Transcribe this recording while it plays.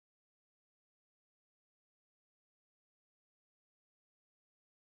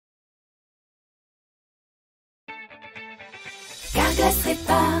Carglass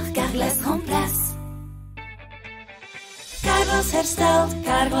Repairs, Carglass remplace. Carglass herstelt,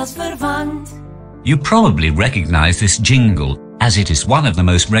 Carglass vervangt. You probably recognize this jingle, as it is one of the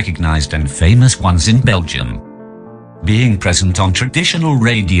most recognized and famous ones in Belgium. Being present on traditional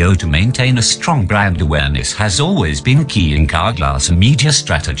radio to maintain a strong brand awareness has always been key in Carglass media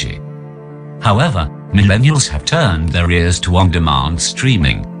strategy. However, millennials have turned their ears to on-demand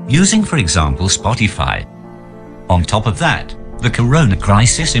streaming, using for example Spotify. On top of that, the corona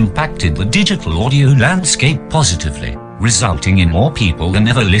crisis impacted the digital audio landscape positively, resulting in more people than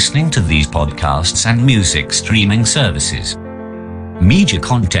ever listening to these podcasts and music streaming services. Media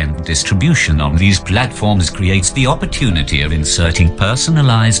content distribution on these platforms creates the opportunity of inserting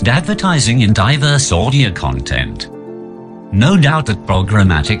personalized advertising in diverse audio content. No doubt that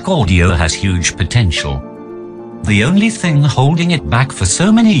programmatic audio has huge potential. The only thing holding it back for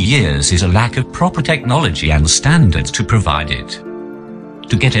so many years is a lack of proper technology and standards to provide it.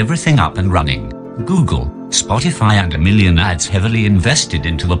 To get everything up and running, Google, Spotify and AMillionAds heavily invested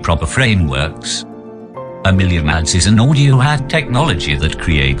into the proper frameworks. AMillionAds is an audio ad technology that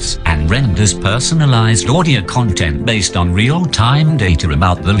creates and renders personalized audio content based on real-time data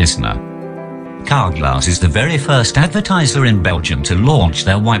about the listener. Carglass is the very first advertiser in Belgium to launch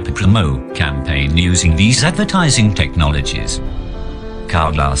their Wipe Promo campaign using these advertising technologies.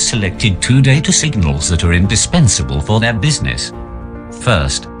 Carglass selected two data signals that are indispensable for their business.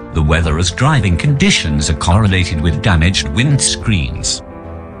 First, the weather as driving conditions are correlated with damaged windscreens.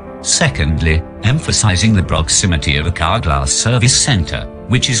 Secondly, emphasizing the proximity of a Carglass service center,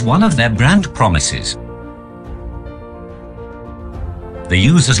 which is one of their brand promises. The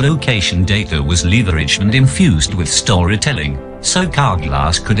user's location data was leveraged and infused with storytelling, so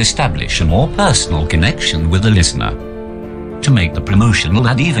Carglass could establish a more personal connection with the listener. To make the promotional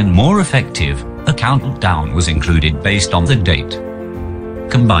ad even more effective, a countdown was included based on the date.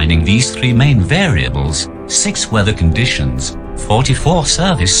 Combining these three main variables, 6 weather conditions, 44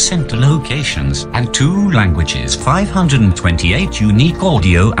 service center locations and 2 languages, 528 unique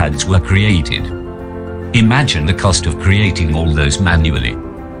audio ads were created. Imagine the cost of creating all those manually.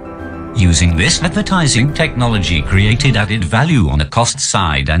 Using this advertising technology created added value on the cost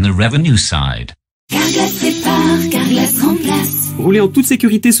side and the revenue side. Carglass Repairs, Carglass remplace. Rouler en toute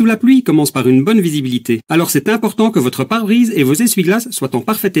sécurité sous la pluie commence par une bonne visibilité. Alors c'est important que votre pare-brise et vos essuie-glaces soient en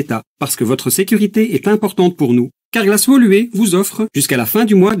parfait état, parce que votre sécurité est importante pour nous. Carglass Volué vous offre jusqu'à la fin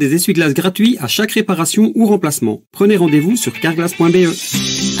du mois des essuie-glaces gratuits à chaque réparation ou remplacement. Prenez rendez-vous sur carglass.be.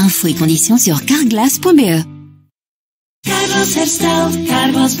 Infos et conditions sur carglass.be. Carglass herstelt,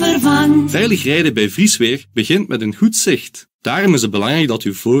 Carglass vervangt. Veilig rijden bij vriesweer begint met een goed zicht. Daarom is het belangrijk dat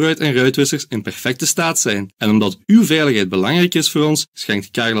uw voorruit- en ruitwissers in perfecte staat zijn. En omdat uw veiligheid belangrijk is voor ons,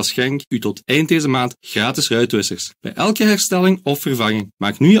 schenkt Carglass Genk u tot eind deze maand gratis ruitwissers. Bij elke herstelling of vervanging.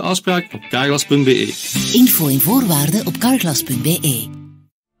 Maak nu je afspraak op carglass.be. Info en voorwaarden op carglass.be.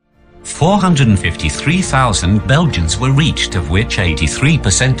 453,000 Belgians were reached, of which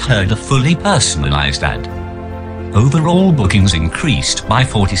 83% heard a fully personalized ad. Overall bookings increased by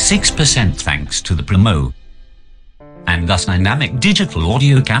 46% thanks to the promo. And thus dynamic digital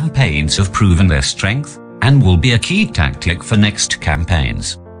audio campaigns have proven their strength and will be a key tactic for next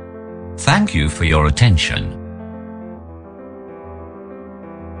campaigns. Thank you for your attention.